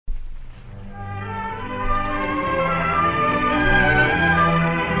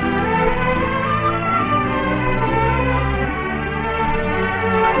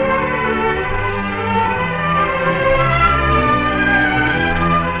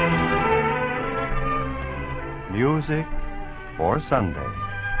Music for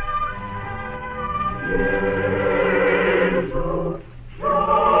Sunday.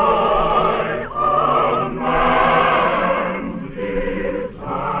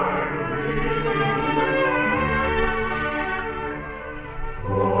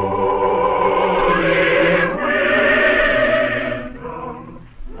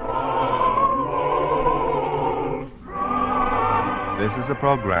 This is a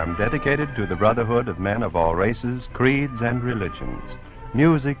program dedicated to the brotherhood of men of all races, creeds, and religions.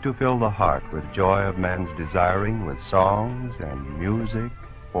 Music to fill the heart with joy of man's desiring, with songs and music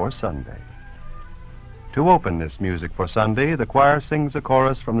for Sunday. To open this Music for Sunday, the choir sings a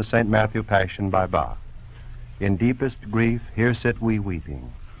chorus from the St. Matthew Passion by Bach. In deepest grief, here sit we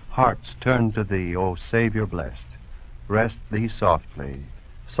weeping. Hearts turn to thee, O Savior blessed. Rest thee softly,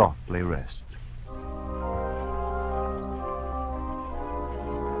 softly rest.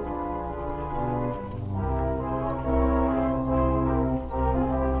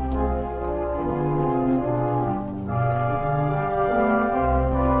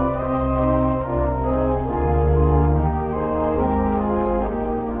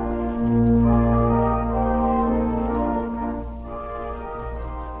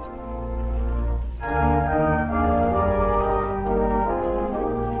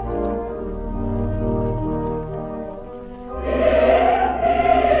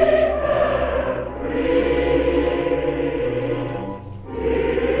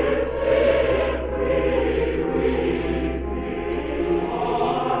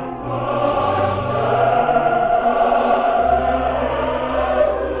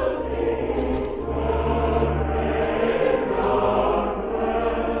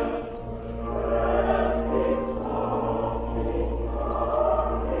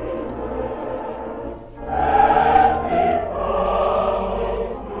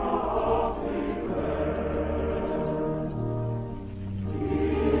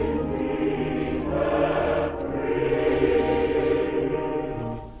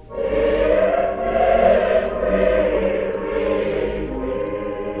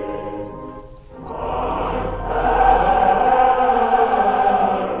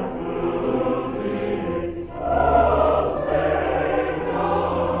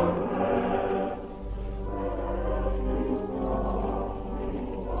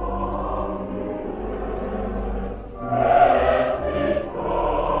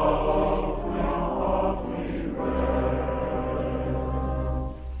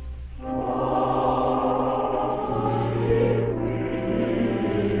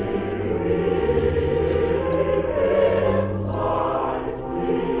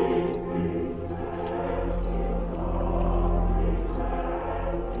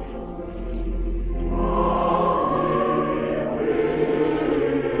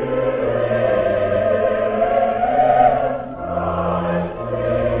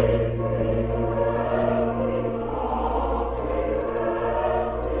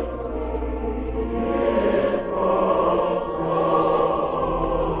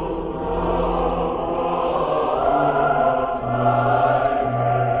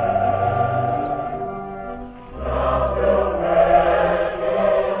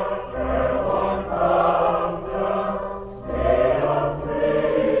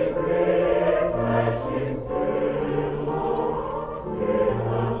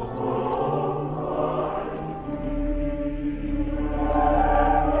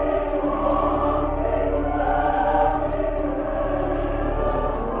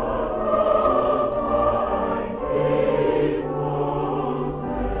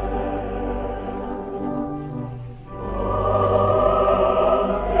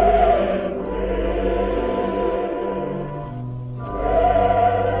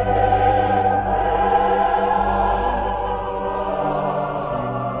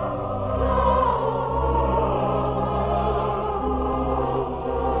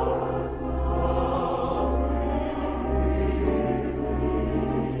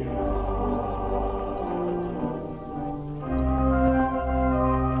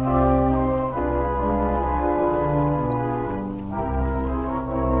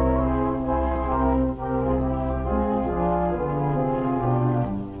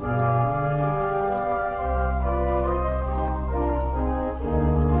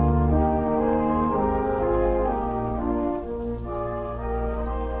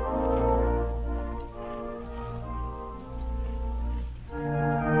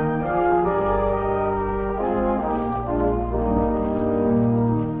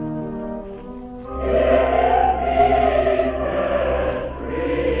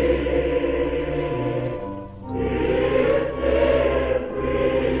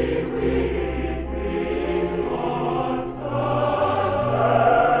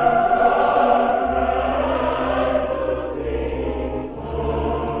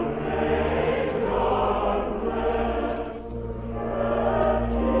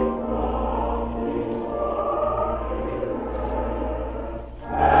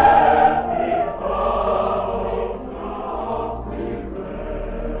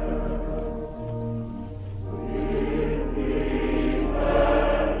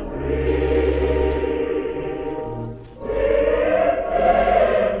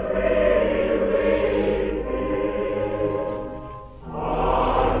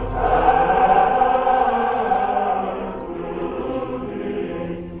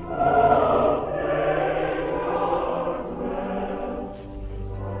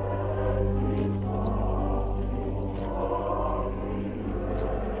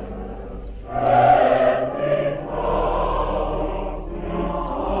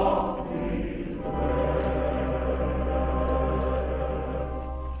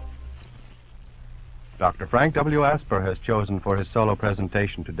 Dr. Frank W. Asper has chosen for his solo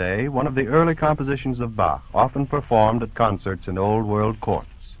presentation today one of the early compositions of Bach, often performed at concerts in Old World courts.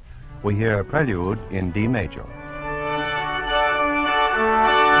 We hear a prelude in D major.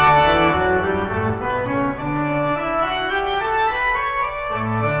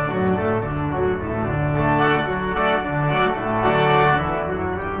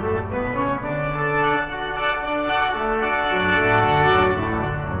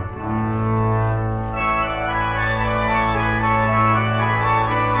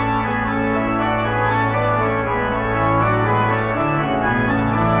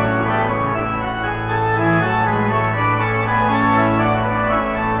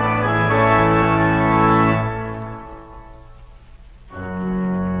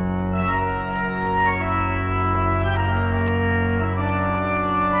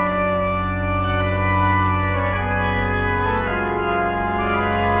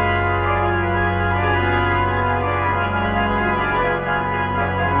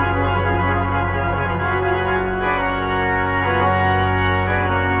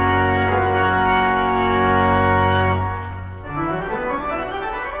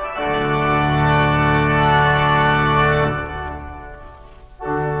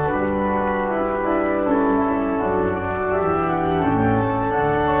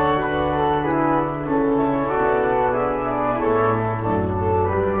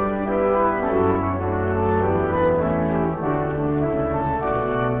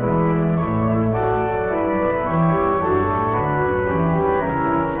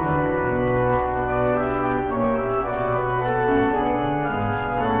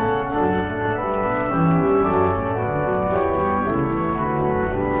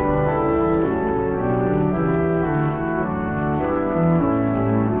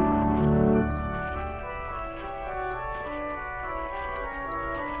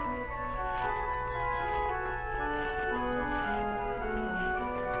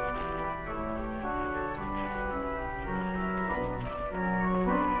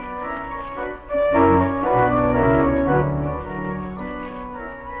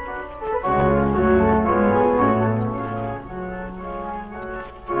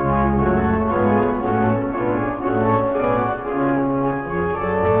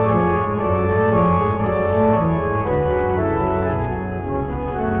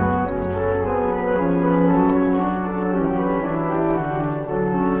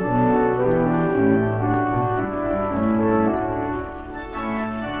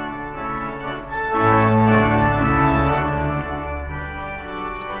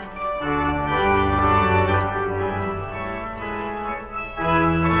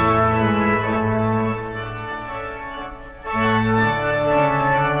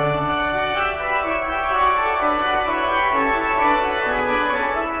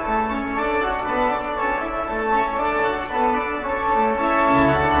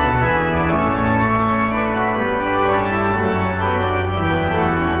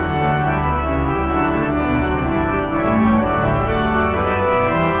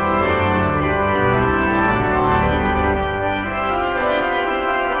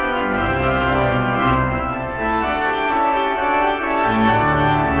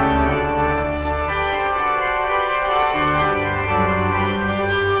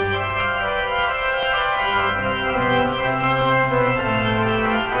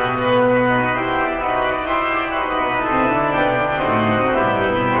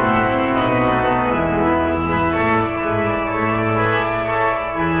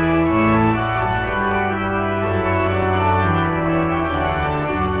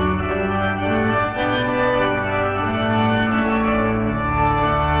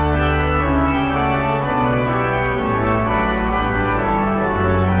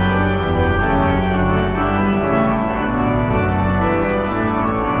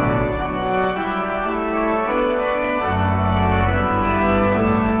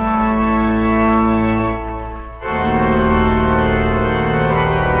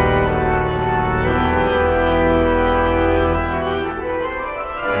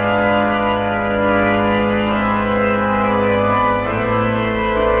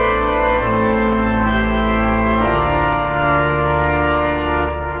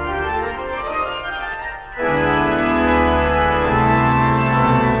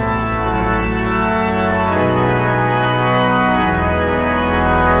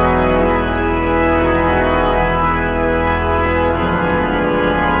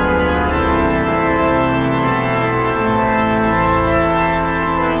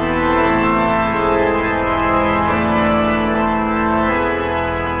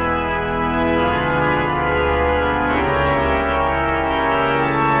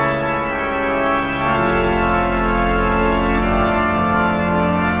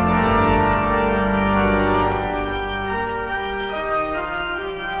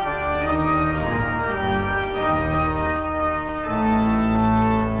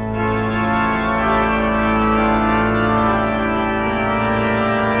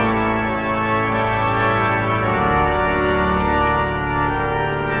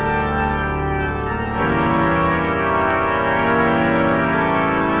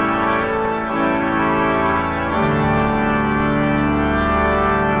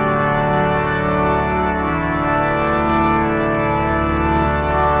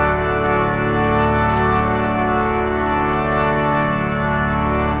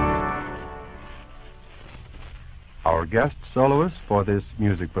 guest soloist for this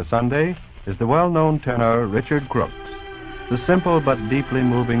Music for Sunday is the well-known tenor Richard Crooks. The simple but deeply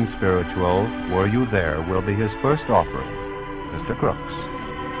moving spiritual, Were You There, will be his first offering. Mr. Crooks.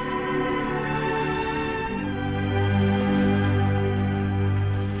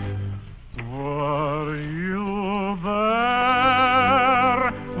 Were you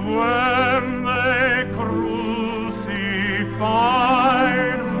there when they crucified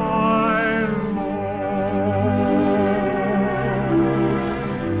my Lord?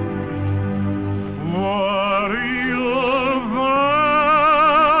 Were you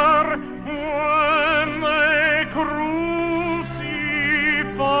there when they crucified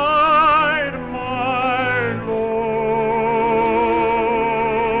my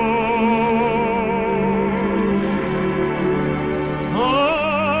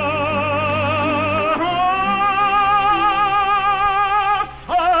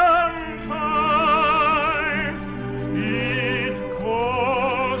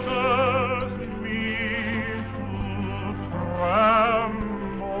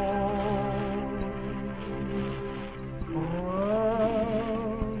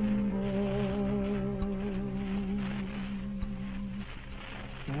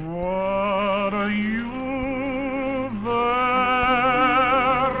Were you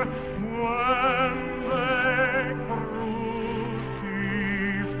there when they crucified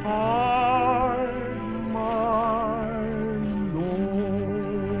my Lord?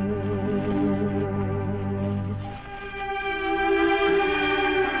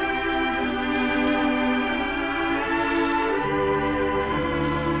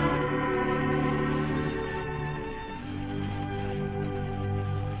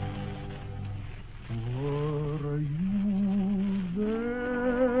 Were you there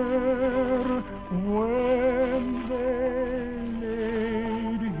when they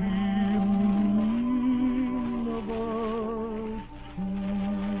laid him in the tomb?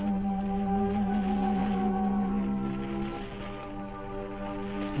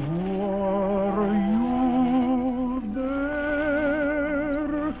 Were you there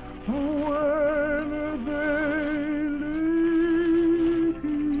when they laid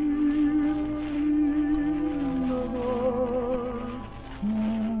him in the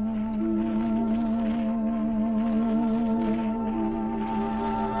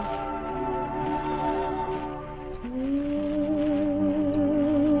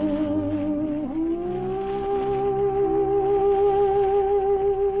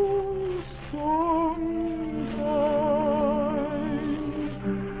It causes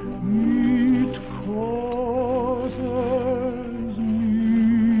me to Were you there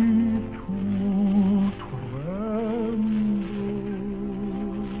when they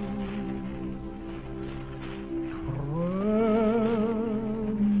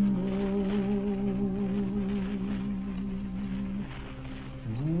laid him in the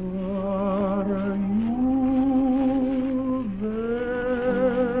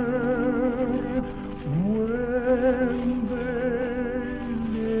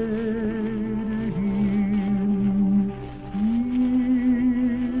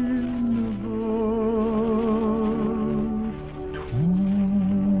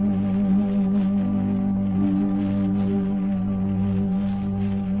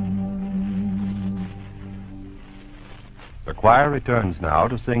tomb? The choir returns now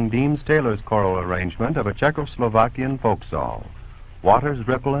to sing Deems Taylor's choral arrangement of a Czechoslovakian folk song. Waters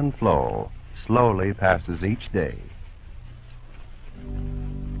ripple and flow, slowly passes each day. Thank you.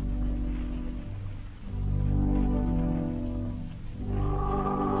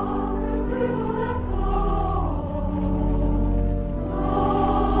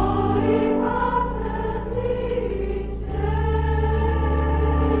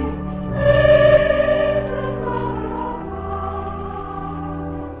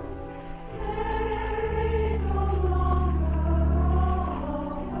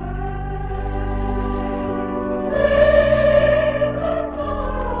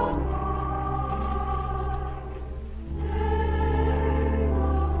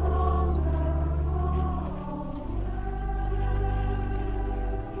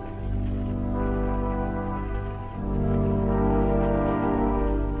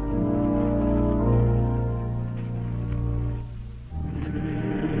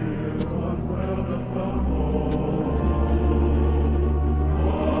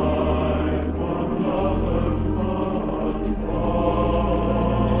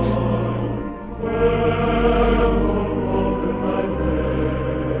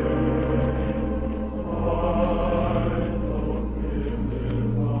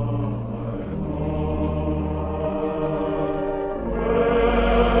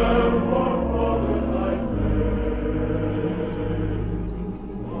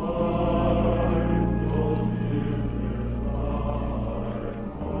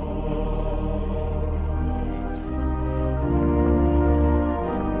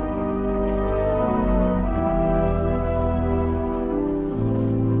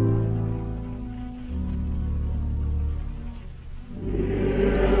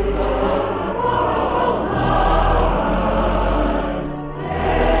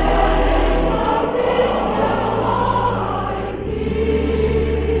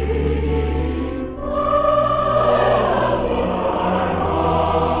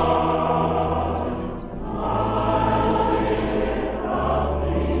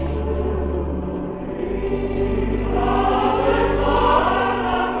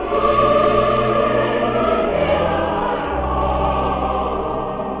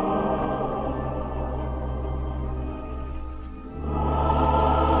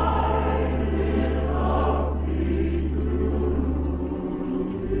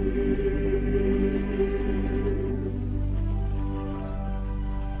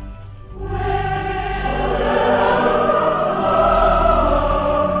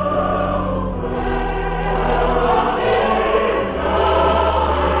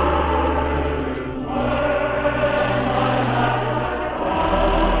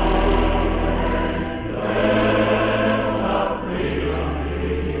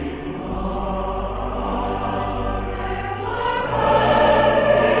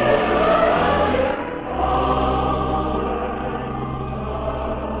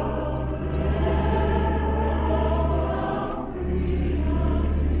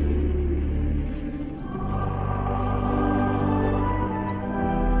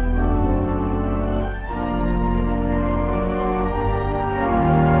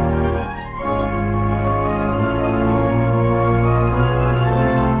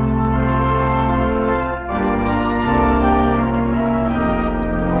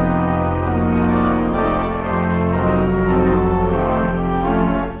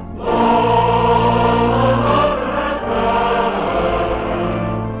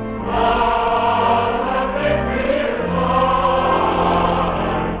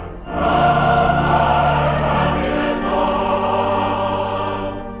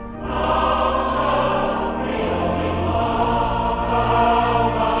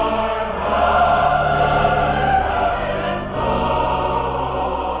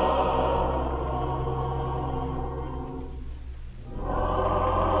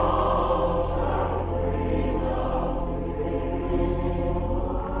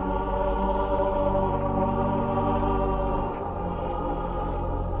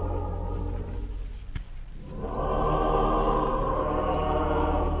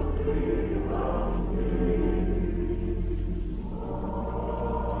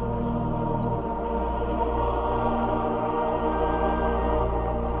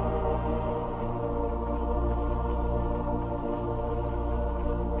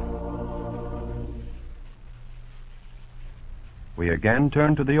 we again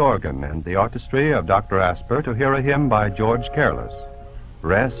turn to the organ and the artistry of Dr. Asper to hear a hymn by George Careless,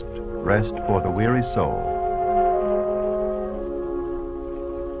 Rest, Rest for the Weary Soul.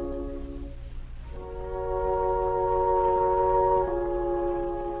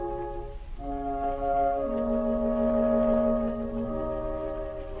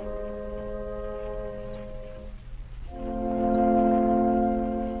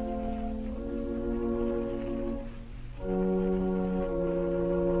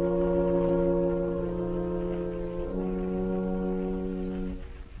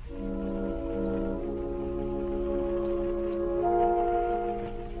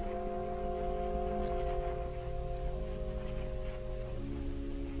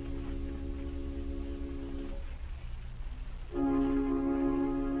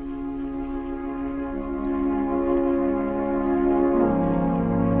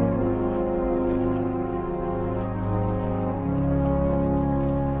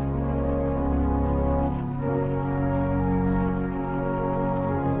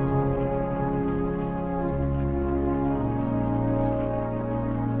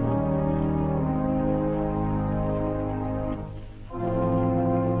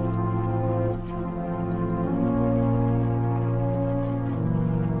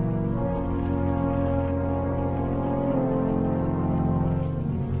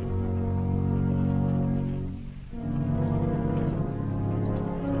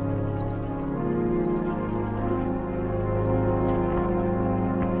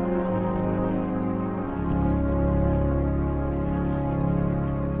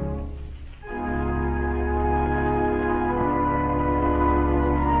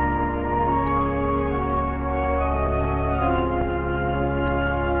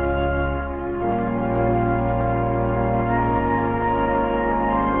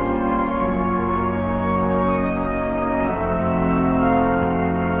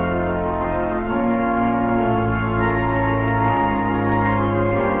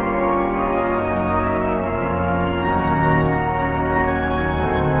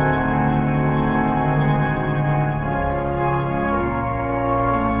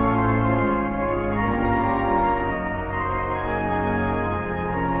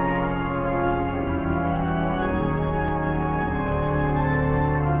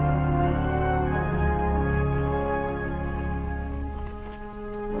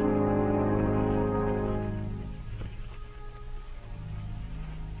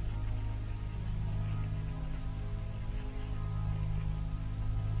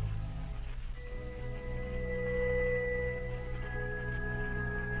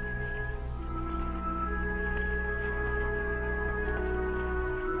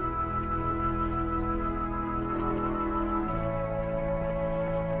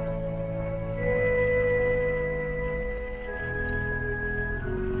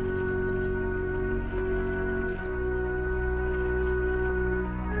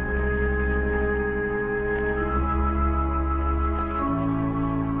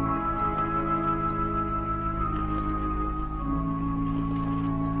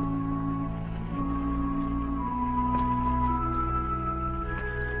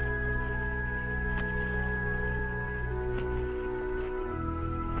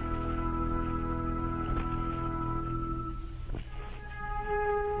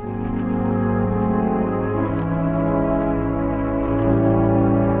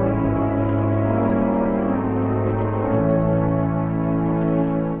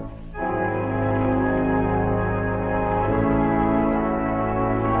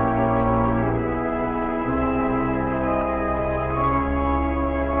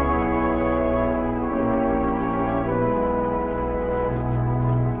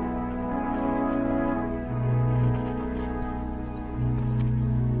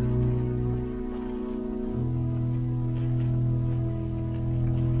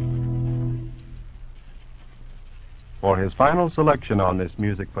 For his final selection on this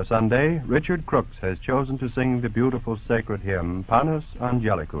Music for Sunday, Richard Crooks has chosen to sing the beautiful sacred hymn, Panis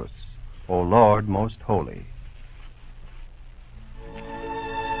Angelicus, O Lord Most Holy.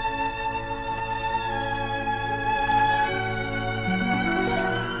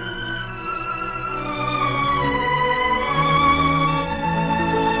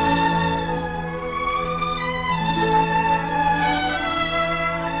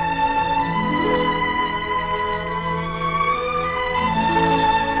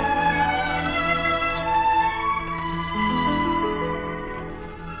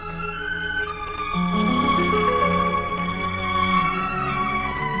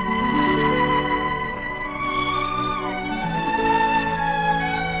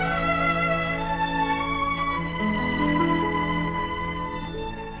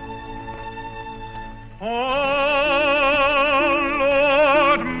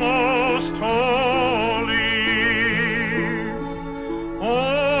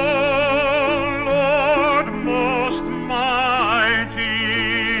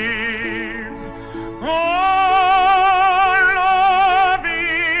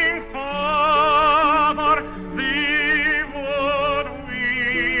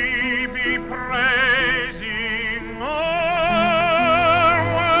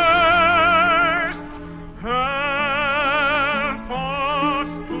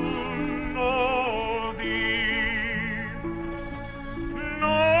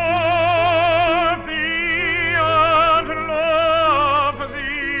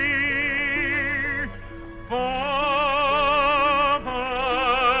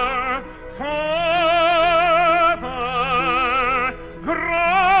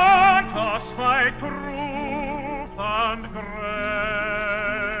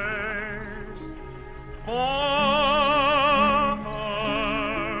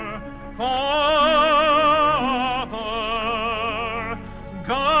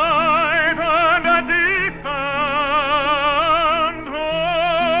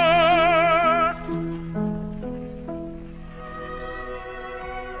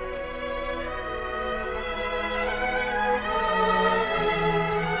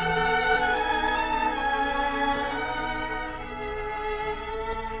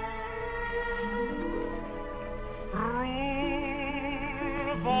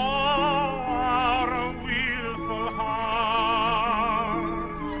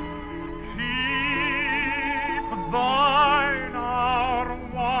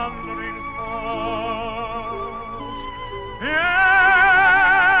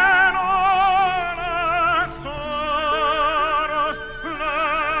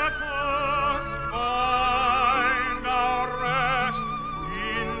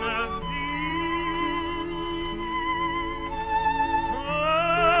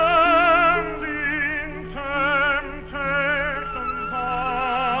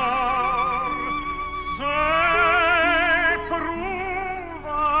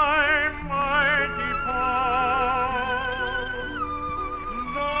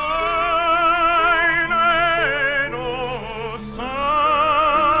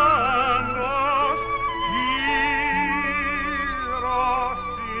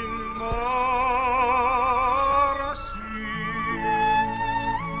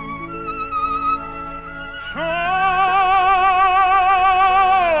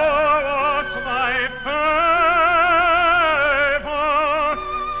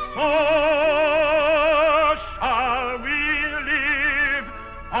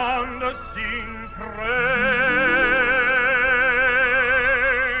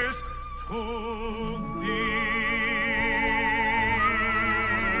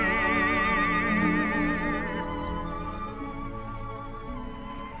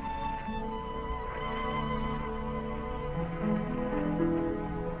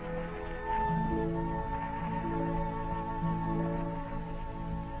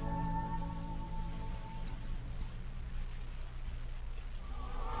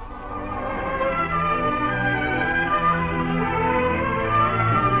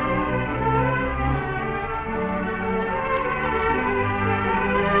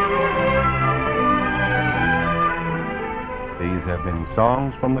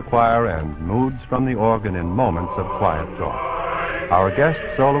 songs from the choir and moods from the organ in moments of quiet thought. Our guest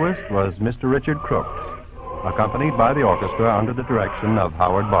soloist was Mr. Richard Crooks, accompanied by the orchestra under the direction of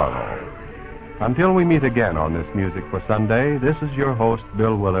Howard Barlow. Until we meet again on this Music for Sunday, this is your host,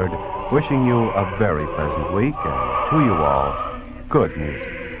 Bill Willard, wishing you a very pleasant week and to you all, good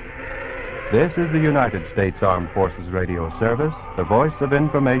music. This is the United States Armed Forces Radio Service, the voice of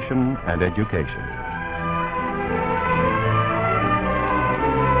information and education.